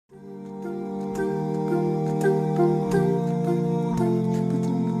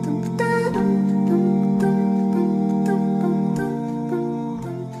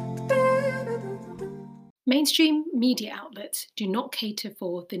Mainstream media outlets do not cater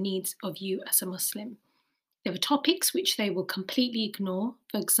for the needs of you as a Muslim. There are topics which they will completely ignore.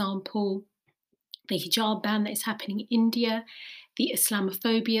 For example, the hijab ban that is happening in India, the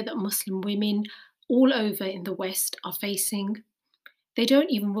Islamophobia that Muslim women all over in the West are facing. They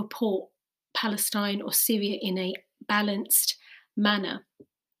don't even report Palestine or Syria in a balanced manner.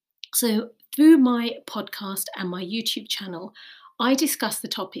 So through my podcast and my YouTube channel, I discuss the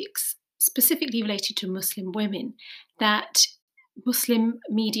topics specifically related to Muslim women that Muslim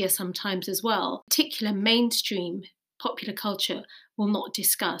media sometimes as well, particular mainstream popular culture, will not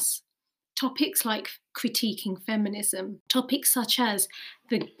discuss. Topics like critiquing feminism, topics such as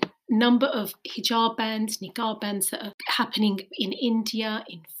the number of hijab bans, niqab bans that are happening in India,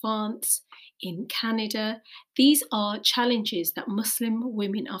 in France, in Canada. These are challenges that Muslim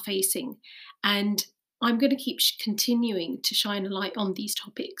women are facing, and I'm going to keep continuing to shine a light on these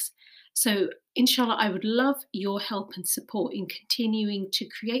topics. So, inshallah, I would love your help and support in continuing to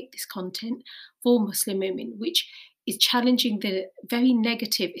create this content for Muslim women, which is challenging the very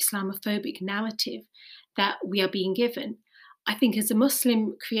negative Islamophobic narrative that we are being given. I think as a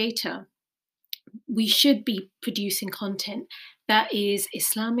Muslim creator, we should be producing content that is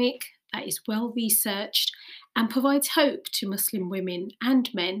Islamic, that is well researched, and provides hope to Muslim women and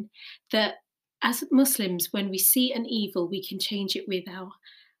men that as Muslims, when we see an evil, we can change it with our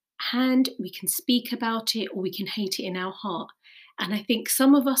hand, we can speak about it, or we can hate it in our heart. And I think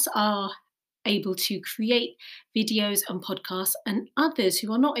some of us are able to create videos and podcasts, and others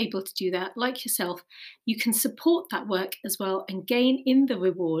who are not able to do that, like yourself, you can support that work as well and gain in the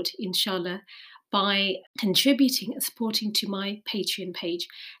reward, inshallah, by contributing and supporting to my Patreon page.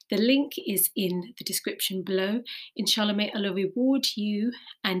 The link is in the description below. Inshallah, may Allah reward you,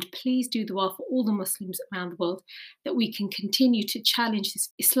 and please do dua for all the Muslims around the world that we can continue to challenge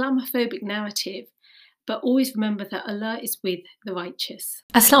this Islamophobic narrative, but always remember that Allah is with the righteous.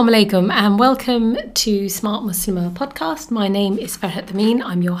 Assalamu alaikum and welcome to Smart Muslimah podcast. My name is Farhat Amin.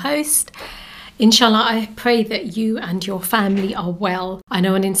 I'm your host. Inshallah, I pray that you and your family are well. I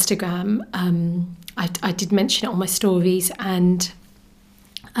know on Instagram, I did mention it on my stories, and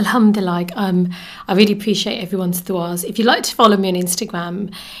alhamdulillah, I really appreciate everyone's duas. If you'd like to follow me on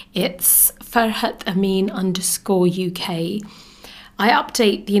Instagram, it's Farhat Amin _UK. I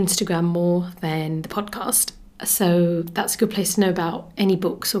update the Instagram more than the podcast, so that's a good place to know about any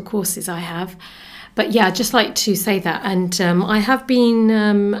books or courses I have. But yeah, I'd just like to say that. And I have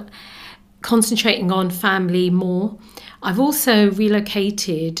been concentrating on family more. I've also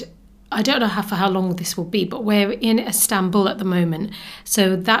relocated. I don't know for how long this will be, but we're in Istanbul at the moment.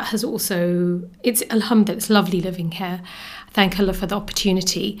 So that has also, it's alhamdulillah, it's lovely living here. Thank Allah for the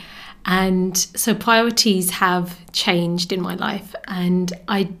opportunity. And so priorities have changed in my life, and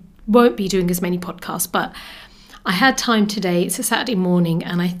I won't be doing as many podcasts, but I had time today. It's a Saturday morning,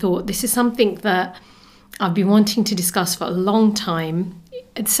 and I thought this is something that I've been wanting to discuss for a long time.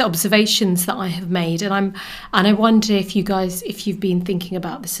 It's observations that I have made, and I wonder if you've been thinking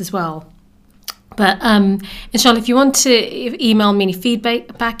about this as well. But inshallah, if you want to email me any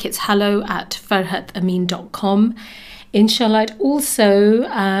feedback, it's hello@farhatamin.com. Inshallah, I'd also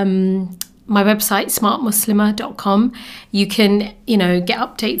my website smartmuslimah.com. You can get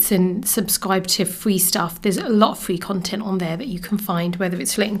updates and subscribe to free stuff. There's a lot of free content on there that you can find, whether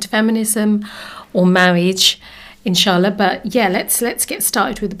it's relating to feminism or marriage, inshallah. But yeah, let's get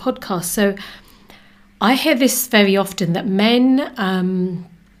started with the podcast. So I hear this very often, that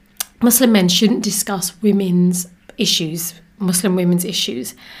Muslim men shouldn't discuss women's issues, Muslim women's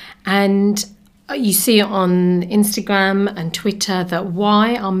issues, and you see it on Instagram and Twitter that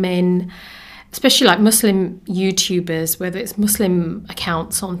why are men, especially like Muslim YouTubers, whether it's Muslim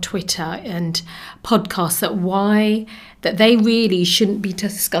accounts on Twitter and podcasts, that they really shouldn't be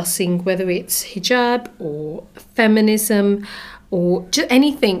discussing whether it's hijab or feminism or just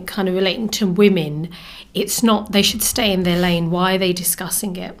anything kind of relating to women. It's not, they should stay in their lane. Why are they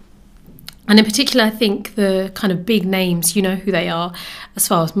discussing it? And in particular, I think the kind of big names, you know who they are, as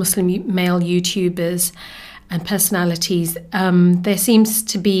far as Muslim male YouTubers and personalities, there seems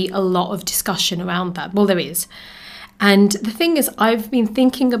to be a lot of discussion around that. Well, there is. And the thing is, I've been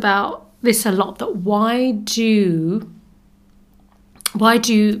thinking about this a lot, that why do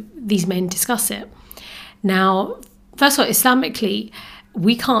these men discuss it? Now, first of all, Islamically,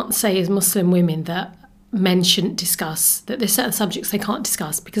 we can't say as Muslim women that men shouldn't discuss, that there's certain subjects they can't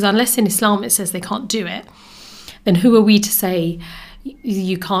discuss, because unless in Islam it says they can't do it, then who are we to say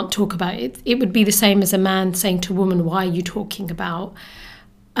you can't talk about it? It would be the same as a man saying to a woman, why are you talking about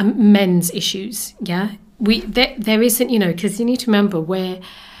men's issues? Yeah, there isn't, because you need to remember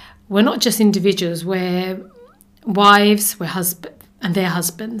we're not just individuals, we're wives, we're and their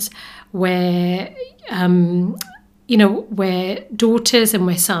husbands, we're we're daughters and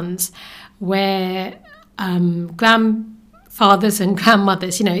we're sons, we're grandfathers and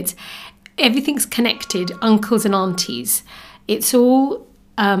grandmothers. It's everything's connected, uncles and aunties. It's all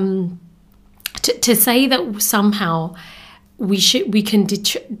to say that somehow we can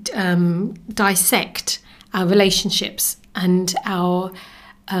dissect our relationships and our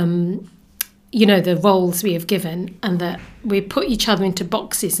the roles we have given, and that we put each other into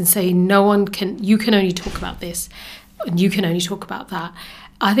boxes and say you can only talk about this and you can only talk about that.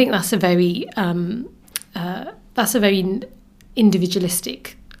 I think that's a very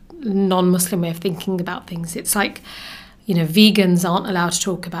individualistic, non-Muslim way of thinking about things. It's like, vegans aren't allowed to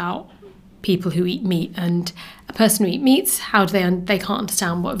talk about people who eat meat, and a person who eats meats, how do they can't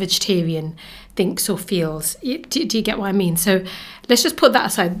understand what a vegetarian thinks or feels. Do you get what I mean? So let's just put that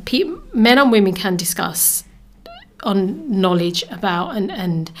aside. Men and women can discuss on knowledge about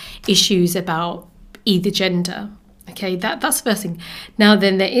and issues about either gender. Okay, that's the first thing. Now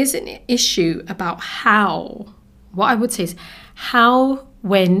then, there is an issue about how, what I would say is how,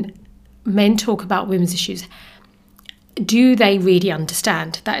 when men talk about women's issues, do they really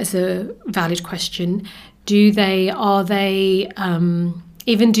understand? That is a valid question. Are they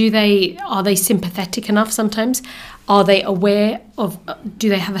sympathetic enough sometimes? Are they aware of, do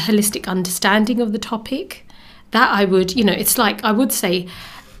they have a holistic understanding of the topic? That I would, it's like, I would say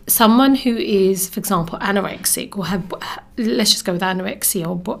someone who is, for example, anorexic or let's just go with anorexia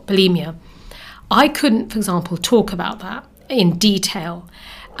or bulimia. I couldn't, for example, talk about that in detail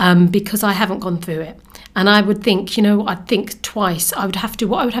because I haven't gone through it. And I would think, I'd think twice. What I would have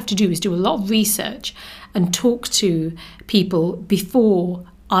to do is do a lot of research and talk to people before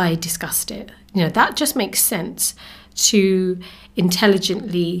I discussed it. That just makes sense to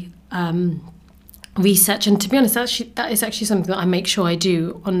intelligently research. And to be honest, that is actually something that I make sure I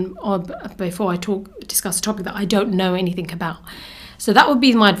do before I discuss a topic that I don't know anything about. So that would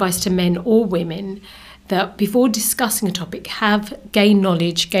be my advice to men or women, that before discussing a topic, gain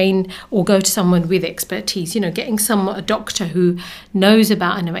knowledge, or go to someone with expertise. Getting a doctor who knows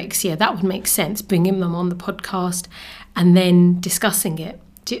about anorexia, that would make sense. Bringing them on the podcast and then discussing it.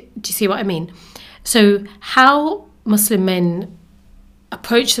 Do you see what I mean? So how Muslim men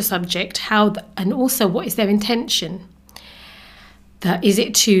approach the subject, and also what is their intention?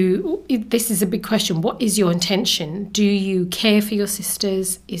 This is a big question. What is your intention? Do you care for your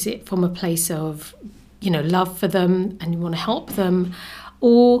sisters? Is it from a place of love for them and you want to help them?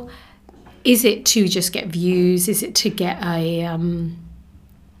 Or is it to just get views? Is it to get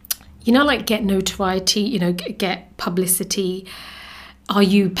get notoriety, get publicity? Are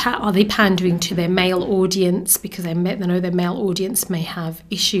they pandering to their male audience because they know their male audience may have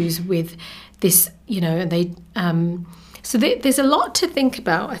issues with this, so there's a lot to think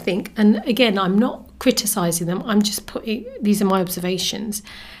about, I think. And again, I'm not criticising them. I'm just these are my observations.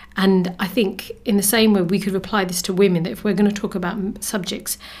 And I think in the same way we could apply this to women, that if we're going to talk about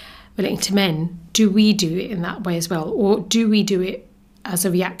subjects relating to men, do we do it in that way as well? Or do we do it as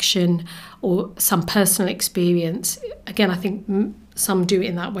a reaction or some personal experience? Again, I think some do it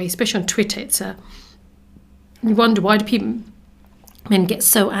in that way, especially on Twitter. You wonder, why do men get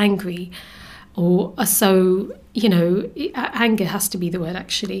so angry or are so, anger has to be the word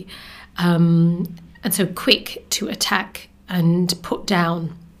actually, and so quick to attack and put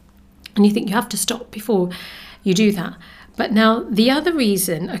down. And you think you have to stop before you do that. But now the other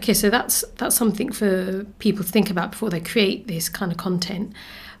reason, okay, so that's something for people to think about before they create this kind of content.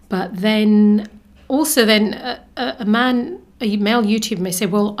 But then also a male YouTuber may say,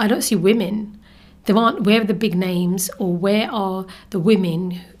 well, I don't see women. Where are the big names, or where are the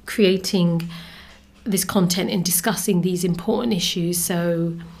women creating this content and discussing these important issues?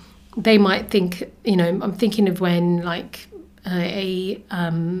 So they might think, I'm thinking of when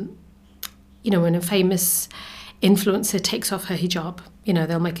when a famous influencer takes off her hijab,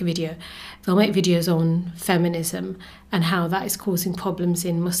 they'll make a video. They'll make videos on feminism and how that is causing problems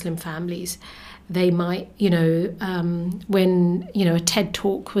in Muslim families. They might, when, a TED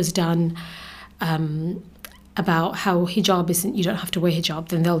talk was done about how hijab you don't have to wear hijab,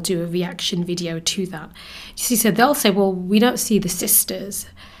 then they'll do a reaction video to that. You see, so they'll say, well, we don't see the sisters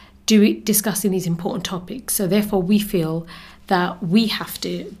discussing these important topics, so therefore we feel that we have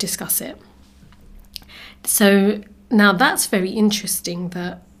to discuss it. So now that's very interesting,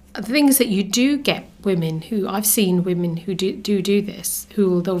 that the thing is that you do get women I've seen women who do this,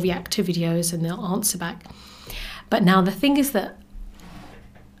 they'll react to videos and they'll answer back. But now the thing is that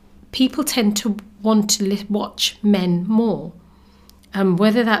people tend to want to watch men more.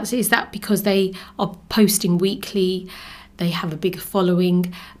 Whether is that because they are posting weekly, they have a bigger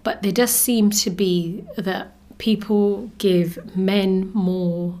following, but there does seem to be that people give men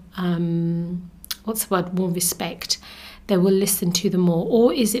more, more respect. They will listen to them more.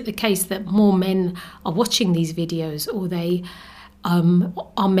 Or is it the case that more men are watching these videos, or they are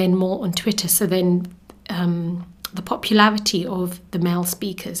men more on Twitter? So then the popularity of the male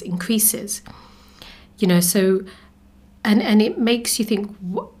speakers increases. So, and it makes you think,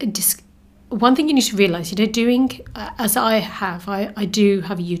 one thing you need to realise, doing, as I have, I do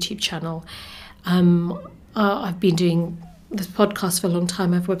have a YouTube channel. I've been doing this podcast for a long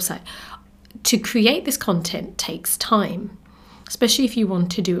time. I have a website. To create this content takes time, especially if you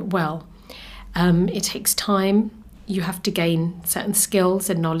want to do it well. It takes time. You have to gain certain skills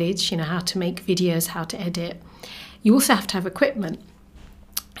and knowledge, how to make videos, how to edit. You also have to have equipment.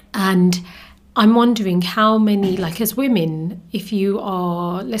 And I'm wondering how many, as women, if you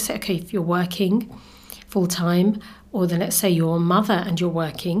are, let's say, if you're working full time, or then let's say you're a mother and you're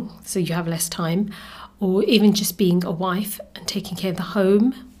working, so you have less time, or even just being a wife and taking care of the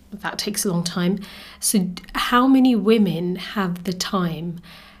home, that takes a long time. So how many women have the time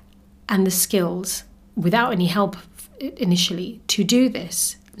and the skills without any help initially to do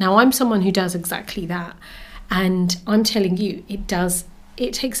this? Now, I'm someone who does exactly that. And I'm telling you, it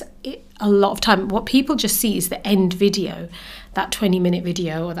takes a lot of time. What people just see is the end video, that 20-minute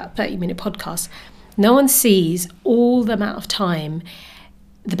video or that 30-minute podcast. No one sees all the amount of time,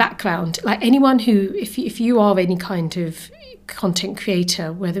 the background. Like anyone who, if you are any kind of content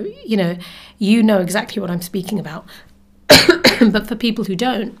creator, whether, you know exactly what I'm speaking about. But for people who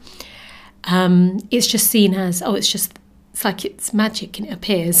don't, it's just seen as, it's like it's magic and it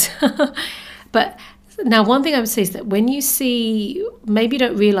appears. But now, one thing I would say is that when you see, maybe you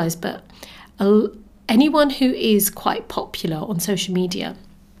don't realise, but anyone who is quite popular on social media,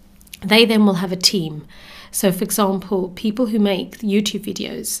 they then will have a team. So, for example, people who make YouTube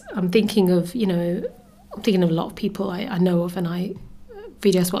videos, I'm thinking of a lot of people I know of and I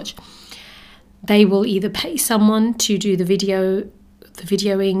videos watch. They will either pay someone to do the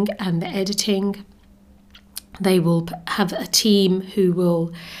videoing and the editing. They will have a team who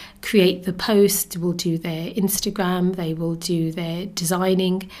will create the post, will do their Instagram, they will do their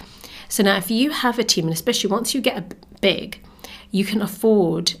designing. So now if you have a team, and especially once you get big, you can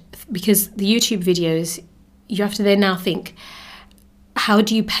afford, because the YouTube videos, you have to then now think, how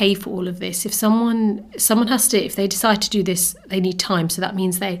do you pay for all of this? If someone has to, if they decide to do this, they need time. So that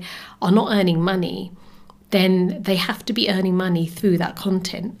means they are not earning money, then they have to be earning money through that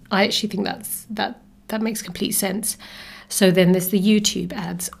content. I actually think that makes complete sense. So then there's the YouTube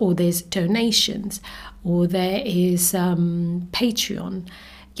ads, or there's donations, or there is Patreon.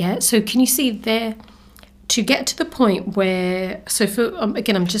 Yeah. So can you see there, to get to the point where, so for,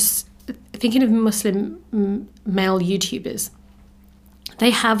 again, I'm just thinking of Muslim male YouTubers. They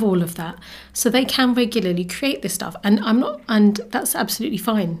have all of that, so they can regularly create this stuff, and that's absolutely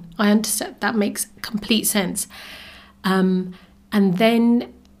fine. I understand, that makes complete sense. And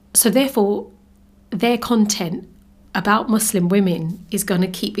then, so therefore, their content about Muslim women is going to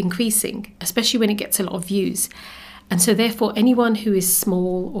keep increasing, especially when it gets a lot of views. And so therefore, anyone who is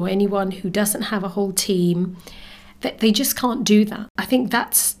small or anyone who doesn't have a whole team, they just can't do that. I think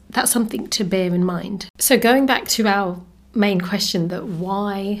that's something to bear in mind. So going back to our main question, that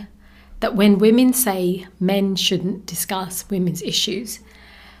when women say men shouldn't discuss women's issues,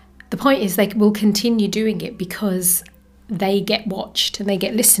 the point is they will continue doing it because they get watched and they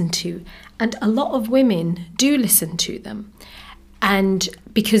get listened to, and a lot of women do listen to them, and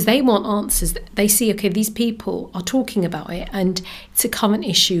because they want answers, they see, okay, these people are talking about it and it's a current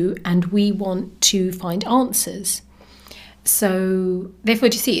issue and we want to find answers. So therefore,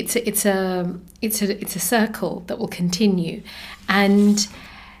 do you see, it's a circle that will continue, and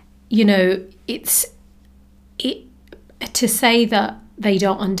to say that they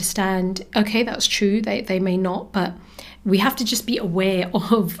don't understand. Okay, that's true. They may not, but we have to just be aware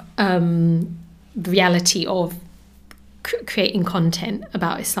of the reality of creating content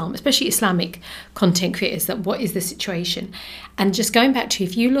about Islam, especially Islamic content creators. That what is the situation, and just going back to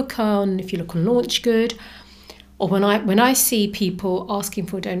if you look on LaunchGood. Or when I see people asking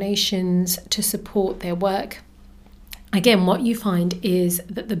for donations to support their work, again, what you find is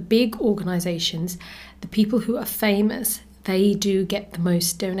that the big organisations, the people who are famous, they do get the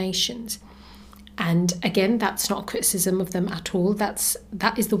most donations. And again, that's not a criticism of them at all. That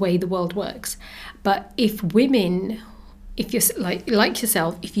is the way the world works. But if women, if you're like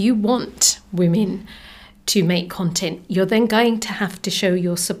yourself, if you want women to make content, you're then going to have to show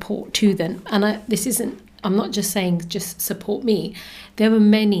your support to them. And this isn't I'm not just saying just support me. There are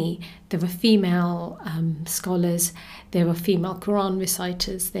female scholars, there are female Quran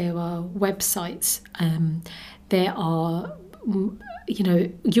reciters, there are websites, there are,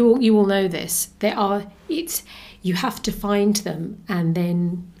 you all know this. You have to find them and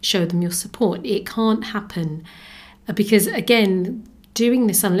then show them your support. It can't happen because, again, doing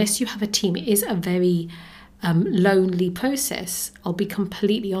this, unless you have a team, it is a very lonely process. I'll be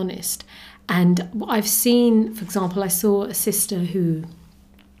completely honest. And I've seen, for example, I saw a sister who,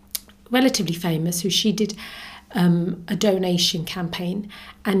 relatively famous, who she did a donation campaign,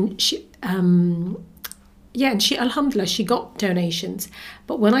 and she, and she, alhamdulillah, she got donations.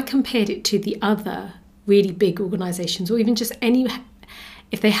 But when I compared it to the other really big organisations, or even just any,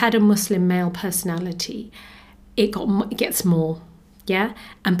 if they had a Muslim male personality, it gets more, yeah.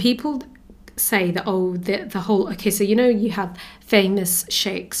 And people say that, oh, the whole, okay, so you have famous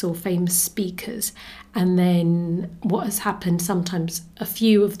sheikhs or famous speakers, and then what has happened, sometimes a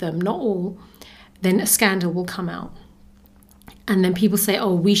few of them, not all, then a scandal will come out, and then people say,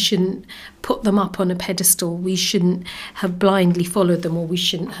 oh, we shouldn't put them up on a pedestal, we shouldn't have blindly followed them, or we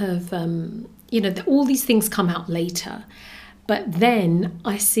shouldn't have all these things come out later. But then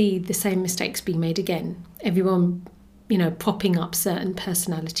I see the same mistakes being made again. Everyone propping up certain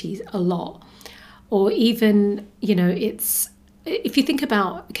personalities a lot. Or even, it's, if you think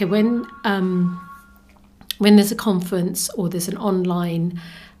about, okay, when there's a conference or there's an online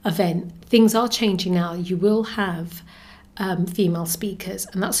event, things are changing now. You will have female speakers,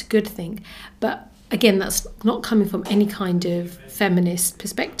 and that's a good thing. But again, that's not coming from any kind of feminist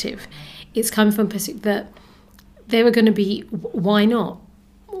perspective. It's coming from a perspective that there are going to be, why not?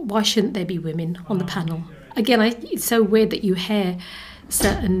 Why shouldn't there be women on the panel? Again, it's so weird that you hear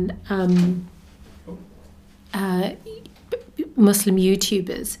certain Muslim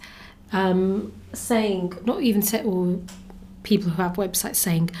YouTubers saying, not even or people who have websites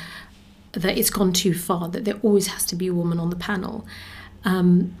saying that it's gone too far, that there always has to be a woman on the panel. I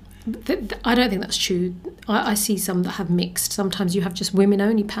don't think that's true. I see some that have mixed. Sometimes you have just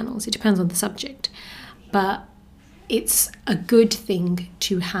women-only panels. It depends on the subject. But it's a good thing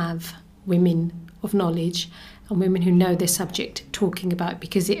to have women of knowledge and women who know their subject talking about it,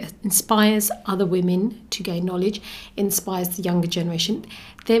 because it inspires other women to gain knowledge, inspires the younger generation.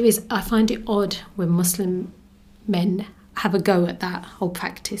 I find it odd when Muslim men have a go at that whole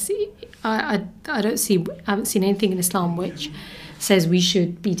practice. I haven't seen anything in Islam which says we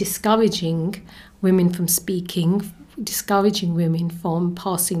should be discouraging women from speaking, discouraging women from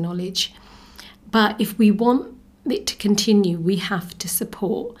passing knowledge. But if we want it to continue, we have to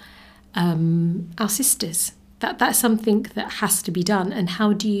support our sisters. That's something that has to be done. And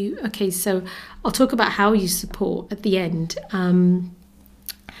how do you, okay, so I'll talk about how you support at the end.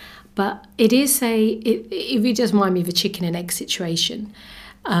 But it is it really does remind me of a chicken and egg situation.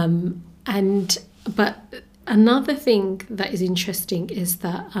 But another thing that is interesting is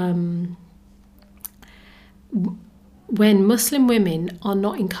that when Muslim women are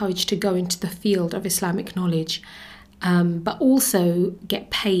not encouraged to go into the field of Islamic knowledge, but also get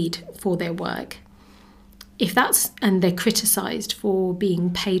paid for their work, and they're criticised for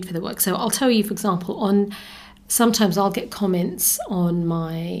being paid for their work. So I'll tell you, for example, sometimes I'll get comments on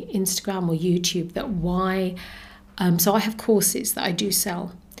my Instagram or YouTube that why, so I have courses that I do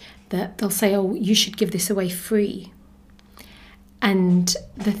sell, that they'll say, oh, you should give this away free. And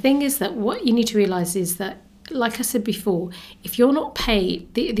the thing is that what you need to realise is that, like I said before, if you're not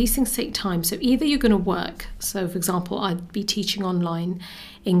paid, these things take time. So either you're going to work. So, for example, I'd be teaching online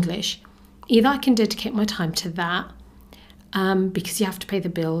English. Either I can dedicate my time to that, because you have to pay the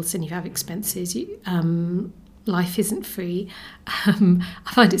bills and you have expenses. Life isn't free. I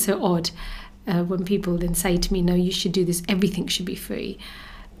find it so odd when people then say to me, no, you should do this. Everything should be free.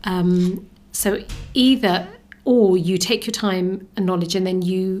 So either, or you take your time and knowledge and then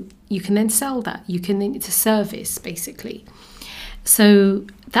you can then sell that. It's a service, basically. So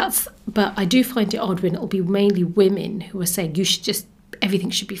but I do find it odd when it'll be mainly women who are saying everything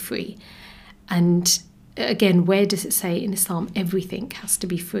should be free. And again, where does it say in Islam everything has to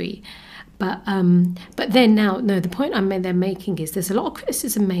be free? But then the point they're making is there's a lot of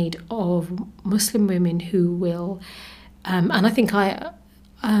criticism made of Muslim women who will, and I think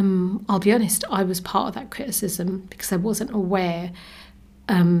I'll be honest, I was part of that criticism because I wasn't aware.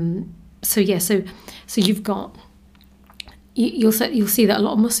 So you've got, you'll see that a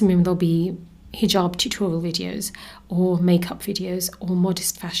lot of Muslim women, there'll be hijab tutorial videos or makeup videos or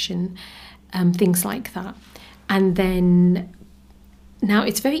modest fashion, things like that. And then now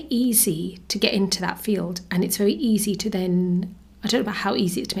it's very easy to get into that field, and it's very easy to then I don't know about how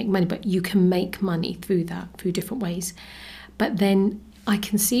easy it is to make money, but you can make money through that, through different ways. But then I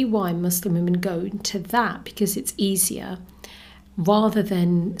can see why Muslim women go into that, because it's easier rather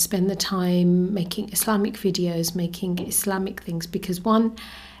than spend the time making Islamic videos, making Islamic things. Because one,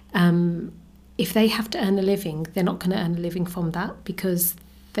 if they have to earn a living, they're not going to earn a living from that, because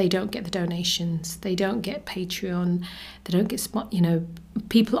they don't get the donations, they don't get Patreon, they don't get,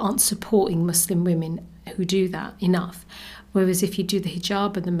 people aren't supporting Muslim women who do that enough. Whereas if you do the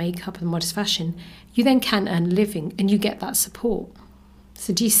hijab and the makeup and the modest fashion, you then can earn a living and you get that support.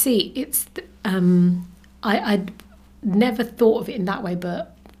 So do you see, it's, I'd never thought of it in that way,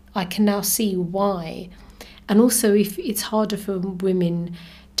 but I can now see why. And also, if it's harder for women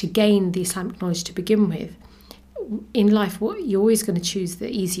to gain the Islamic knowledge to begin with, in life, you're always going to choose the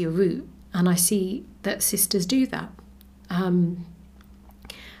easier route. And I see that sisters do that.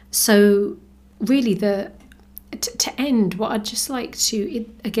 So really, to end, what I'd just like to,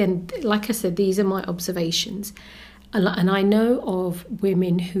 again, like I said, these are my observations. And I know of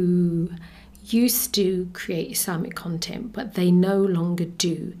women who used to create Islamic content, but they no longer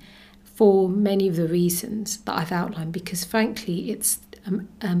do, for many of the reasons that I've outlined, because frankly, it's the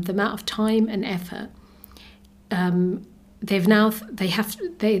amount of time and effort. They've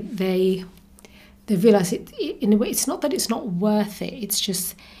realised it in a way. It's not that it's not worth it. It's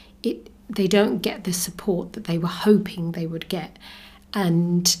just they don't get the support that they were hoping they would get,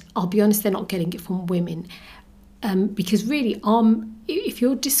 and I'll be honest, they're not getting it from women, because really, if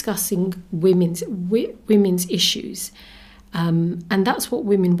you're discussing women's issues, and that's what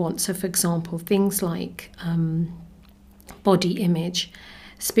women want. So, for example, things like body image,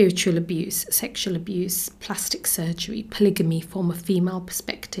 spiritual abuse, sexual abuse, plastic surgery, polygamy from a female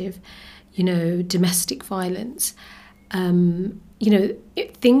perspective, domestic violence,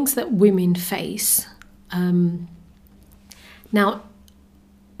 things that women face. Now,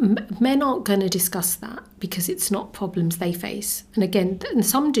 men aren't going to discuss that because it's not problems they face. And again, and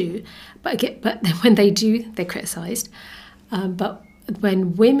some do, but when they do, they're criticised. But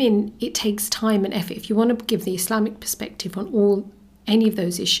when women, it takes time and effort. If you want to give the Islamic perspective on any of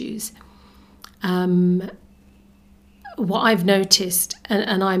those issues, what I've noticed,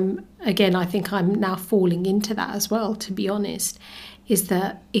 and I think I'm now falling into that as well, to be honest, is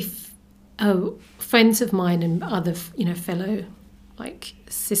that if friends of mine and other, fellow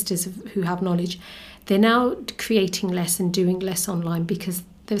sisters who have knowledge, they're now creating less and doing less online, because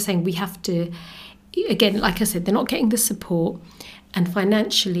they're saying we have to, again, like I said, they're not getting the support, and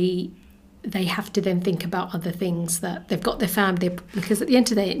financially they have to then think about other things, that they've got their family, because at the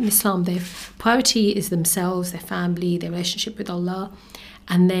end of the day in Islam, their priority is themselves, their family, their relationship with Allah.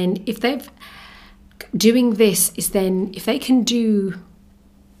 And then if they've doing this, is then if they can do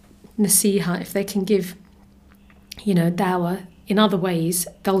nasiha, if they can give dawah in other ways,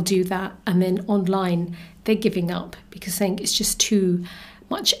 they'll do that. And then online they're giving up, because saying it's just too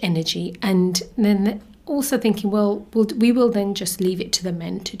much energy. And then also thinking, well, we will then just leave it to the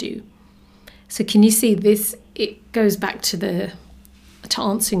men to do. So can you see this? It goes back to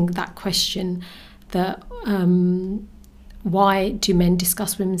answering that question, that why do men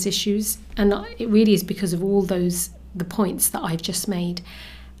discuss women's issues? And it really is because of all the points that I've just made.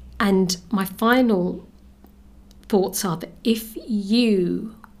 And my final thoughts are that if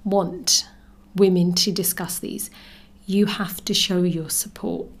you want women to discuss these, you have to show your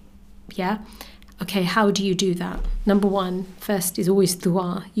support. Yeah? Okay, how do you do that? Number one, first is always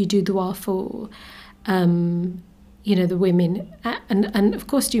dua. You do dua for, the women. And of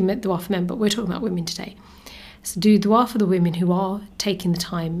course do dua for men, but we're talking about women today. So do dua for the women who are taking the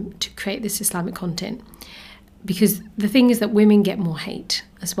time to create this Islamic content. Because the thing is that women get more hate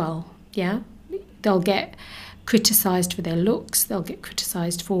as well, yeah? They'll get criticised for their looks, they'll get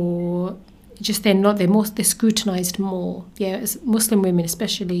criticised for just they're scrutinised more. Yeah, as Muslim women,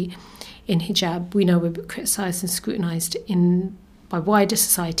 especially in hijab, we know we're criticised and scrutinised by wider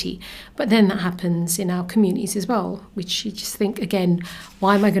society, but then that happens in our communities as well, which you just think, again,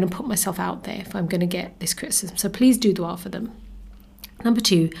 why am I going to put myself out there if I'm going to get this criticism? So please do dua for them. Number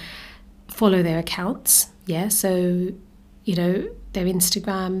two, follow their accounts. Yeah, so their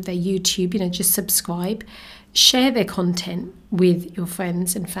Instagram, their YouTube, just subscribe, share their content with your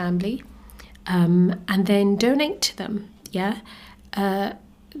friends and family, and then donate to them. Yeah,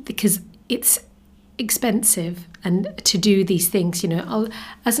 because it's expensive and to do these things. I'll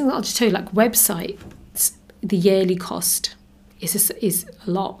just tell you, like websites, the yearly cost is a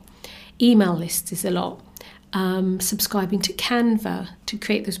lot. Email lists is a lot. Subscribing to Canva to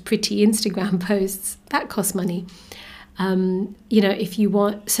create those pretty Instagram posts, that costs money. If you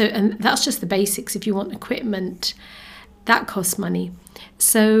want, and that's just the basics. If you want equipment, that costs money.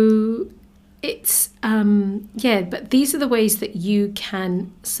 So it's, but these are the ways that you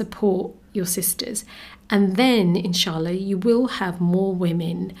can support your sisters. And then, inshallah, you will have more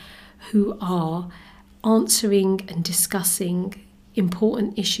women who are answering and discussing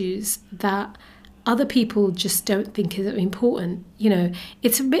important issues that other people just don't think is important.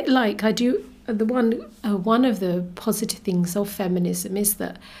 It's a bit like I do. One of the positive things of feminism is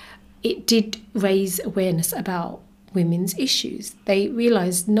that it did raise awareness about women's issues. They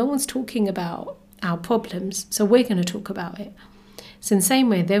realised no one's talking about our problems, so we're going to talk about it. So in the same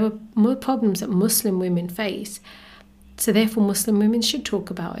way, there were more problems that Muslim women face, so therefore Muslim women should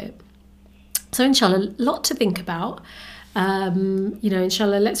talk about it. So inshallah, a lot to think about.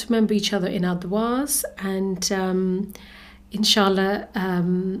 Inshallah, let's remember each other in our du'as, and inshallah,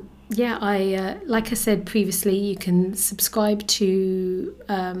 like I said previously, you can subscribe to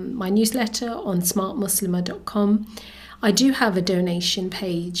my newsletter on smartmuslimah.com. I do have a donation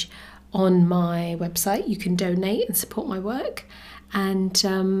page on my website. You can donate and support my work, and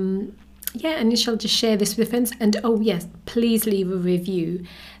and inshallah, just share this with friends. And oh yes, please leave a review.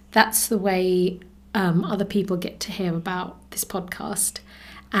 That's the way other people get to hear about this podcast.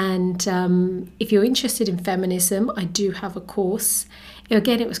 And if you're interested in feminism, I do have a course.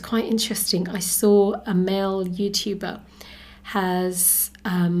 Again, it was quite interesting. I saw a male YouTuber has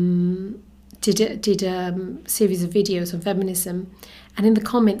did a series of videos on feminism, and in the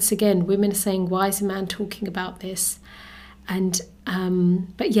comments again, women are saying, "Why is a man talking about this?" And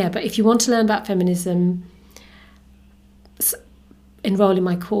but if you want to learn about feminism, enroll in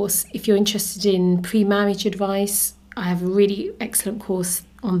my course. If you're interested in pre-marriage advice, I have a really excellent course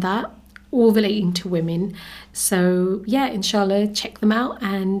on that, all relating to women. So inshallah, check them out,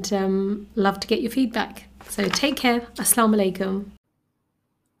 and love to get your feedback. So take care. Assalamu alaikum.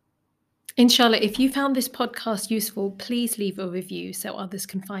 Inshallah, if you found this podcast useful, please leave a review so others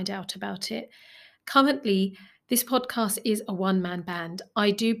can find out about it. Currently, this podcast is a one-man band.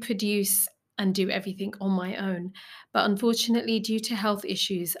 I do produce and do everything on my own, but unfortunately, due to health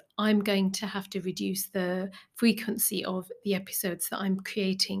issues, I'm going to have to reduce the frequency of the episodes that I'm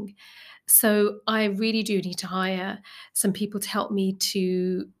creating. So I really do need to hire some people to help me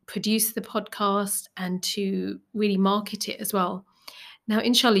to produce the podcast and to really market it as well. Now,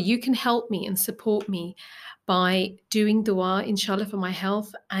 inshallah, you can help me and support me by doing dua, inshallah, for my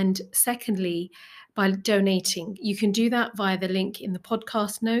health. And secondly, by donating. You can do that via the link in the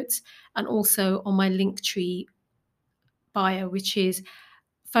podcast notes and also on my Linktree bio, which is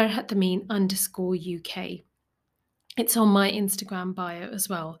farhatamin_UK. It's on my Instagram bio as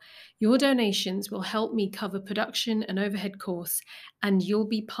well. Your donations will help me cover production and overhead costs, and you'll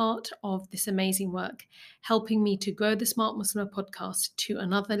be part of this amazing work, helping me to grow the Smart Muslimah podcast to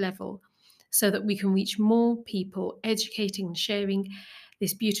another level so that we can reach more people, educating and sharing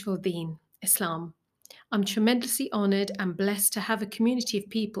this beautiful deen, Islam. I'm tremendously honoured and blessed to have a community of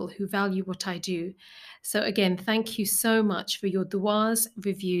people who value what I do. So again, thank you so much for your du'as,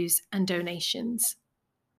 reviews and donations.